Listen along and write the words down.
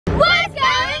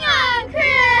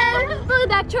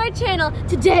to our channel.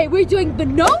 Today we're doing the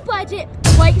no budget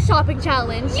white shopping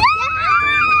challenge. Yeah!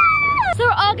 So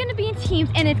we're all gonna be in teams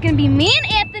and it's gonna be me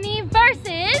and Anthony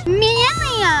versus me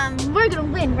and Liam. We're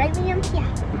gonna win, right Liam?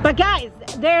 Yeah. But guys,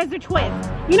 there's a twist.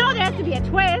 You know there has to be a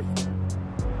twist.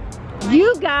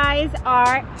 You guys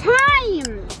are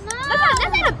timed.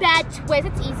 That's not a bad twist,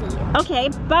 it's easy. Okay,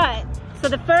 but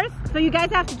so you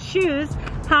guys have to choose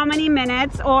how many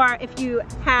minutes, or if you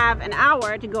have an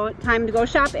hour time to go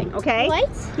shopping, okay? What?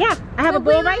 Yeah, I have a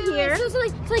bowl right here. So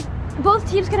like both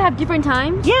teams could have different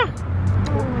times? Yeah.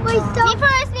 Wait, stop.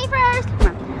 Me first.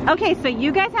 Okay, so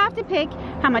you guys have to pick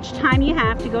how much time you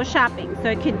have to go shopping. So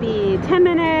it could be 10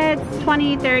 minutes,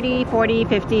 20, 30, 40,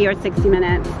 50, or 60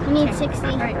 minutes. We need 60.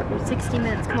 All right, 60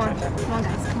 minutes. Come on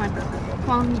guys, come on. Come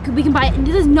on, we can buy it, and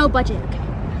this is no budget,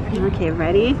 okay? Okay,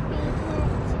 ready?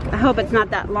 I hope it's not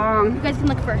that long. You guys can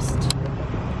look first.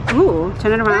 Ooh,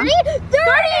 turn it around. 30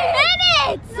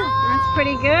 minutes! That's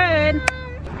pretty good.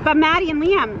 But Maddy and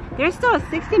Liam, there's still a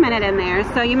 60-minute in there,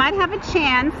 so you might have a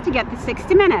chance to get the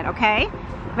 60-minute, okay?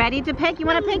 Ready to pick? You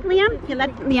want to pick, Liam? Okay,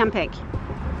 let Liam pick.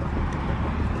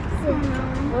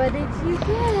 What did you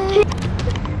get?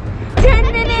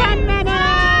 10 minutes! 10 minutes!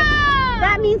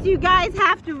 That means you guys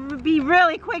have to be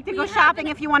really quick to go shopping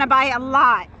if you want to buy a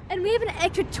lot. And we have an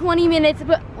extra 20 minutes,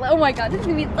 but oh my god, this is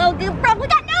gonna be so good, bro. We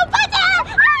got no budget!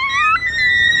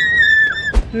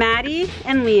 Maddy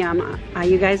and Liam, are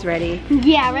you guys ready?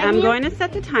 Yeah, ready? I'm going to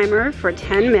set the timer for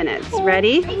 10 minutes.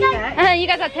 Ready? You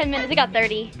guys got 10 minutes, we got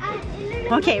 30.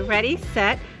 Okay, ready,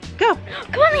 set, go.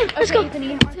 Come on, Liam, let's go.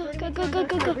 Anthony, go.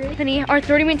 Anthony, our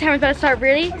 30-minute timer is about to start.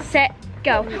 Ready, set,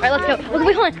 go. All right, let's go. Okay,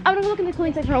 wait, hold on. I'm gonna look in the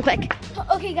clothing section real quick.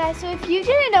 Okay guys, so if you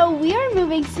didn't know, we are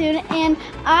moving soon and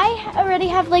I already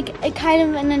have like a kind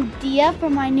of an idea for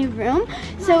my new room.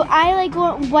 So I like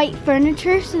want white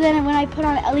furniture, so then when I put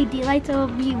on LED lights it will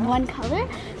be one color.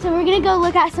 So we're gonna go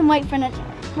look at some white furniture.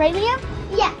 Right, Liam?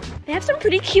 Yeah. They have some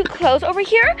pretty cute clothes over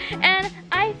here, and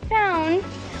I found,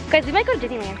 guys, we might go to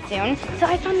Disneyland soon. So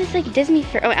I found this like Disney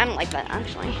shirt. Oh, I don't like that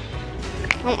actually.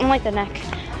 I don't like the neck.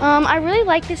 I really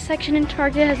like this section in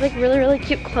Target. It has like really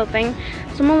cute clothing.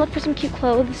 So I'm gonna look for some cute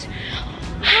clothes.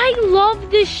 I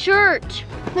love this shirt.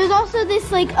 There's also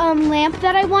this like lamp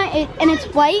that I want, and it's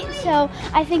white, so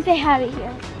I think they have it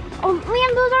here. Oh,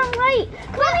 Liam, those aren't white.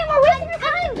 Come on, Liam, we're wasting our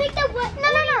time. Pick the what? No,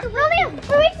 Liam,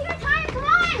 we're wasting our time. Come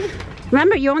on.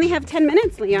 Remember, you only have 10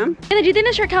 minutes, Liam. Do you think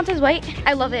this shirt counts as white?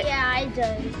 I love it. Yeah, it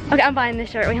does. Okay, I'm buying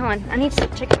this shirt. Wait, hold on. I need to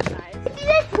check the size. See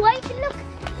this white? Look.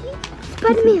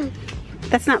 Spider-Man.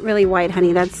 That's not really white,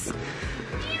 honey. That's...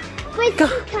 But it's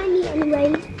too tiny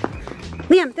anyway.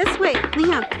 Liam, this way.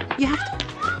 Liam, you have to...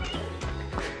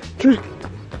 Come on.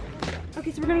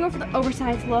 Okay, so we're gonna go for the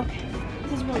oversized look.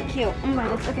 This is really cute. Oh my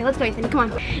god, okay, let's go, Anthony,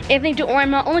 come on. Anthony, don't worry,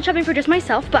 I'm not only shopping for just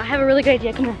myself, but I have a really good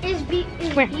idea. Come on. Is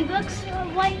V-Bucks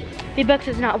white? V-Bucks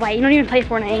is not white. You don't even play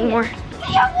Fortnite anymore.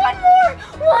 We have one more!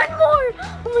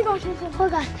 Oh my gosh, oh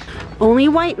god. Only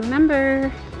white,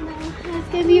 remember. It's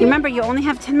gonna be Remember, you only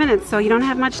have 10 minutes, so you don't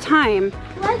have much time.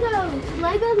 Lego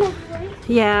looks white.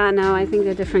 Yeah, no, I think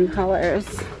they're different colors.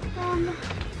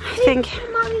 I think...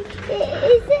 Mommy,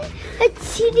 is it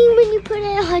cheating when you put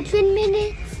in 100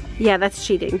 minutes? Yeah, that's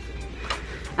cheating.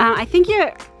 I think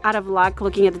you're out of luck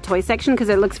looking at the toy section because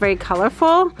it looks very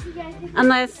colorful.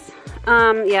 Unless,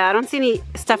 yeah, I don't see any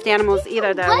stuffed animals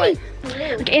either that are like...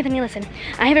 Okay, Anthony, listen.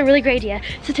 I have a really great idea.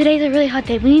 So today's a really hot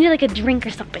day. We need like a drink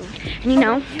or something. And you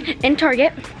know, in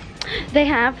Target, they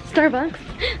have Starbucks.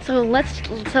 So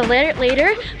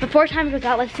later, before time goes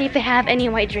out, let's see if they have any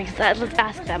white drinks. Let's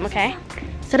ask them, okay?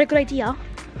 Is that a good idea?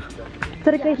 Is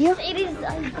that a good idea? It is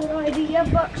a good idea,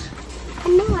 but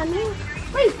come on, man.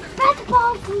 Wait,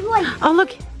 basketball is white. Oh,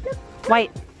 look.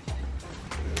 White.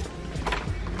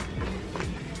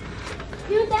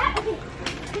 Do that? Okay,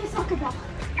 get a soccer ball.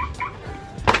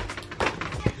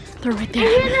 They're right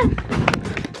there.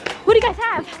 What do you guys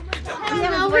have?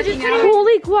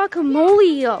 Holy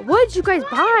guacamole. What did you guys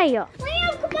buy? Liam,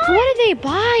 come on. What did they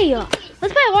buy?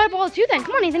 Let's buy a water bottle too then.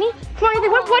 Come on, Anthony. Come on, Anthony.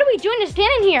 What are we doing just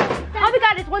standing here? All we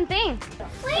got is one thing.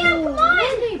 Liam, come on.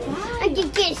 I can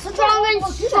get stronger and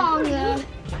stronger.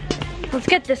 Let's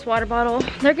get this water bottle.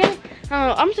 They're gonna,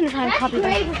 I'm just gonna try and copy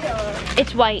them.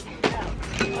 It's white.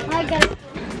 I got it.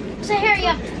 So hurry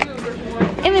up.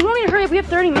 And then we don't need to hurry up. We have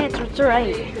 30 minutes. It's all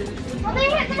right.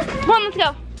 Come on, let's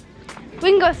go.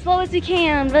 We can go as slow as we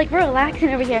can. Like, we're relaxing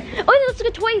over here. Oh, let's look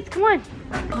at toys. Come on.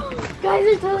 Guys,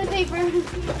 there's toilet paper.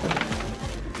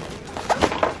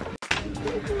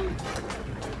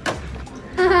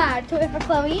 Haha, toy for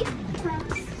Chloe.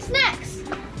 Snacks.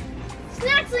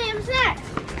 Snacks, Liam, snacks.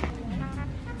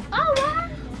 Oh, wow.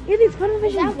 Here, these fun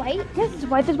Is that white? Yes, it's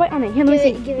white. There's white on it. Here, let me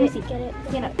see. Get it.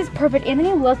 Yeah, no, it's perfect.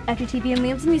 Anthony loves FGTV, and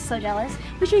Liam's gonna be so jealous.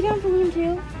 But should we get one for Liam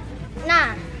too?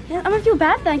 Nah. Yeah, I'm gonna feel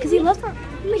bad then, because he loves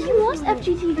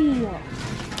FGTV.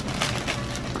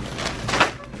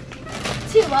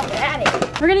 Too while we're at it.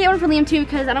 We're gonna get one for Liam too,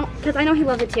 because I know he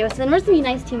loves it too. So then we're just gonna be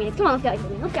nice teammates. Come on, let's go.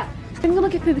 Let's go. We're gonna go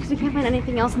look at food because we can't find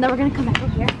anything else, and then we're gonna come back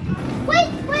over here. Wait,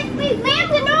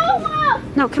 Landon, no!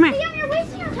 No, come here. Liam, you're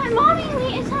wasting your time. Mommy,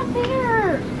 it's not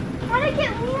fair. How did I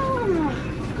get Liam?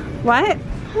 What?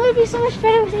 It would be so much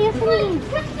better with Anthony.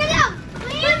 Put it down.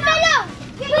 Liam,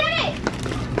 get it.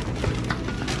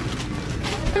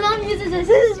 My mom uses this.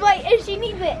 This is white, and she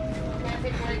needs it.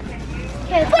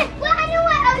 Okay. Wait, I know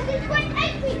what. I was just going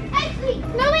ice cream.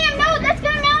 No, Liam, no, that's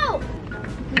gonna melt.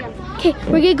 Okay,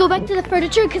 we're gonna go back to the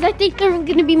furniture because I think there's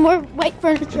gonna be more white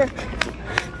furniture.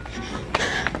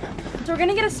 So we're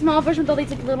gonna get a small version with all these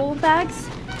like little bags.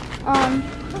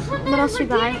 What else should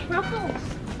we buy?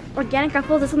 Organic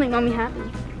Ruffles is something Mommy happy.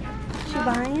 Should we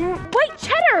buy it? White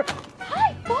cheddar!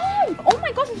 High five! Oh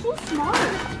my gosh, I'm so smart.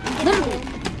 Literally.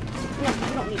 Yeah,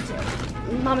 we don't need to.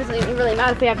 Mommy's gonna be really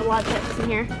mad if we have a lot of chips in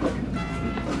here.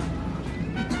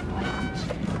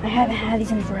 I haven't had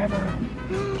these in forever.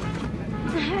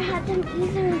 I haven't had them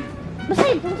either.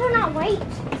 Besides, those are not white.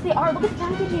 Yes, they are. Look at the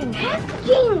packaging.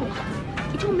 Packaging!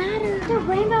 It don't matter. They're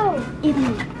rainbow.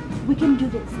 Ethan, we can do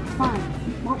this. It's fine.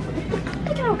 Mom,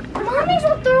 Mommy's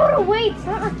will throw it away. It's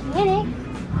not organic.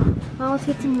 well, let's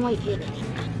get some white here.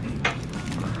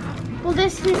 Well,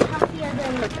 this is healthier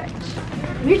than the rich.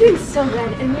 You're doing so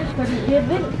good, and you're starting to get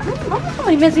big. I don't know how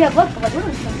many minutes we have left, but like, we're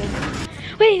doing so good.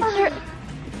 Wait,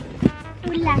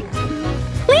 Relax.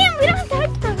 Liam, we don't have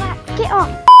time to relax. Get off.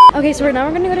 okay, so now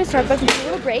we're gonna go to Starbucks and take a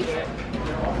little break.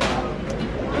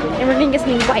 And we're gonna get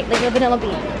something white, like a vanilla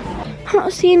bean. I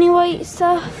don't see any white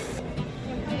stuff.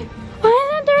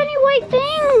 Why isn't there any white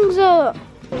things?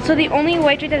 So the only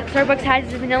white drink that Starbucks has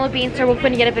is a vanilla bean, so we're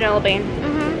going to get a vanilla bean.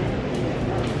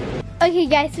 Okay,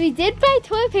 guys, so we did buy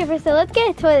toilet paper, so let's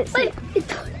get a toilet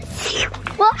seat.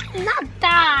 Well, not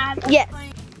that. Yes.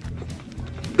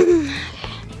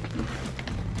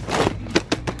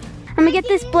 I'm gonna get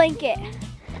this blanket.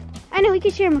 I know we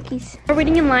can share monkeys. We're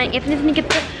waiting in line. Anthony's gonna get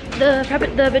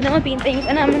the vanilla bean things,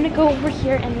 and I'm gonna go over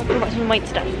here and look for some white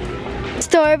stuff.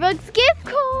 Starbucks gift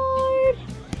card.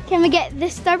 Can we get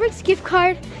this Starbucks gift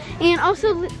card? And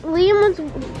also Liam wants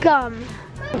gum.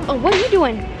 Oh, what are you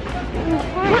doing?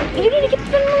 You need to get the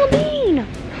vanilla bean.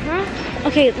 Huh?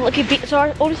 Okay, so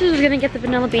our oldest is gonna get the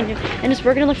vanilla bean, and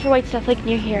we're gonna look for white stuff like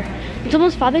near here. It's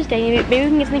almost Father's Day. Maybe we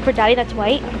can get something for Daddy that's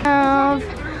white.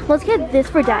 Let's get this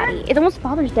for Daddy. It's almost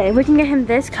Father's Day. We can get him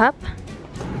this cup.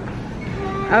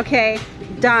 Okay,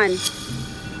 done.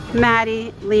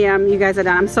 Maddie, Liam, you guys are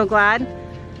done. I'm so glad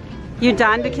you're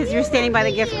done because you're standing by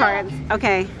the gift cards.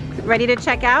 Okay, ready to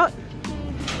check out?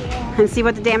 And see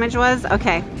what the damage was?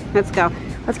 Okay, let's go.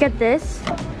 Let's get this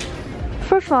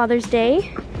for Father's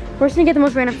Day. We're just gonna get the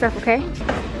most random stuff, okay?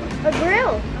 A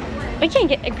grill. We can't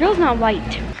get, a grill's not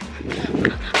white.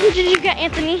 What did you get,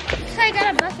 Anthony? So I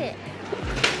got a bucket.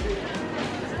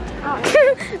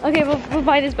 Okay, we'll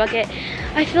buy this bucket.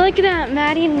 I feel like that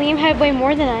Maddie and Liam have way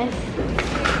more than us.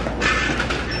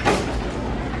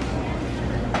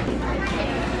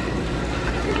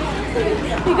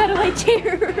 We got a white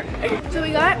chair. So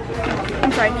we got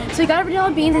our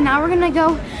vanilla beans, and now we're gonna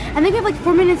go. I think we have like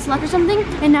 4 minutes left or something,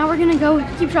 and now we're gonna go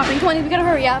keep shopping. Come on, we gotta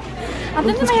hurry up. I'm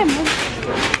thinking I have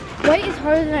more. White is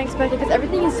harder than I expected because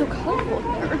everything is so colorful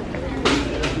here.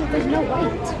 There's no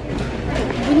white.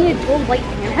 We need a gold white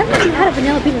pan. I haven't even had a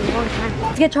vanilla bean in a long time.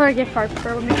 Let's get our gift card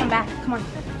for when we come back. Come on.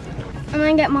 I'm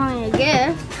gonna get Mommy a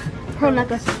gift. Pearl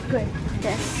necklace. Good.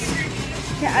 This.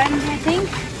 Yeah, I think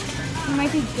it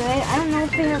might be good. I don't know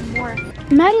if they have more.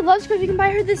 Maddie loves skirts. We can buy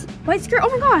her this white skirt. Oh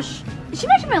my gosh. She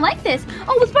actually might like this.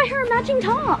 Oh, let's buy her a matching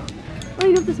top. I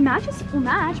don't know if this matches. Will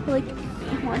match, but like,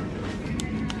 come on.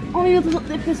 I don't know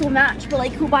if this will match, but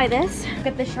like, who'll buy this?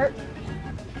 Get this shirt.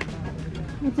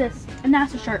 What's this? A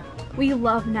NASA shirt. We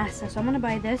love NASA, so I'm gonna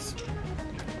buy this.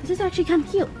 This is actually kind of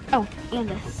cute. Oh, and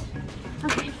this.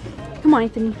 Okay. Come on,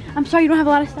 Anthony. I'm sorry you don't have a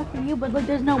lot of stuff for you, but look,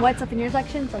 there's no white stuff in your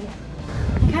section, so yeah.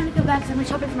 I kind of feel bad because I'm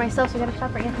shopping for myself, so I gotta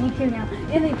shop for Anthony too now.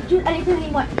 Anthony, Anthony,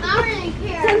 what? I don't really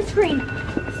care. Sunscreen.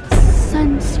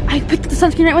 I picked up the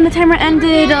sunscreen right when the timer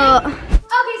ended. Okay,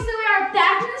 so we are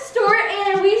back in the store,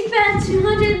 and we spent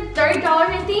 $230,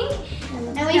 I think.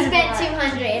 And we spent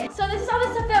 $200. So this is all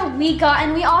the stuff that we got,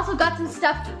 and we also got some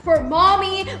stuff for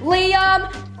Mommy, Liam,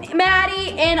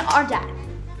 Maddie, and our dad.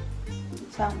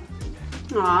 So.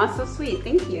 Aw, so sweet.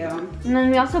 Thank you. And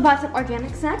then we also bought some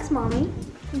organic snacks, Mommy.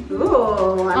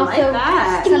 Ooh, I like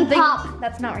that. Something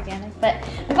that's not organic, but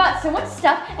I got so much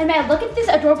stuff. And man, look at this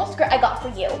adorable skirt I got for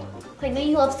you. I know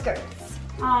you love skirts.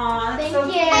 Aw, that's Thank so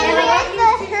you. cute. And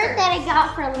here's the shirt that I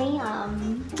got for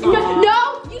Liam.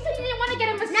 No, you said you didn't want to get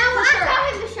him a No, I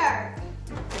got him the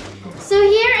shirt. So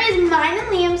here is mine and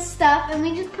Liam's stuff, and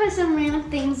we just put some random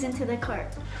things into the cart.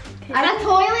 I got a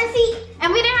toilet seat,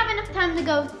 and we didn't have enough time to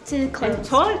go to clothes. And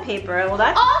toilet paper, well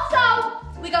that's... Also,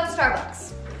 we got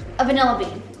Starbucks, a vanilla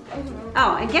bean.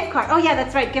 Oh, and gift card. Oh yeah,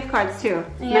 that's right, gift cards too.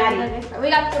 Maddie. We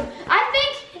got some. I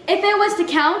think if it was to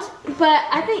count, but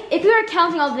I think if we were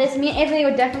counting all this, me and Anthony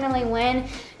would definitely win.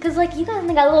 Cause like you guys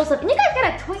only got a little stuff, and you guys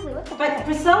got a toilet. What the But heck?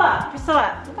 Priscilla,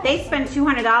 they spent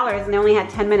 $200 and they only had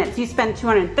 10 minutes. You spent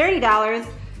 $230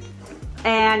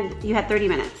 and you had 30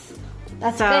 minutes.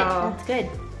 That's so, good. That's good.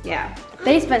 Yeah.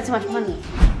 They spent so much money.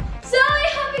 So I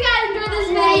hope you guys enjoyed this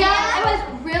video. It was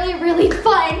really, really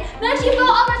fun. Make sure you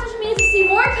follow all of our social media to see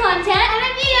more content. And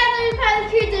if you guys are part of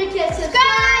the crew,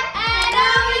 subscribe and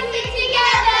always stick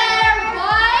together.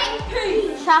 Bye.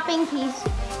 Peace. Shopping piece.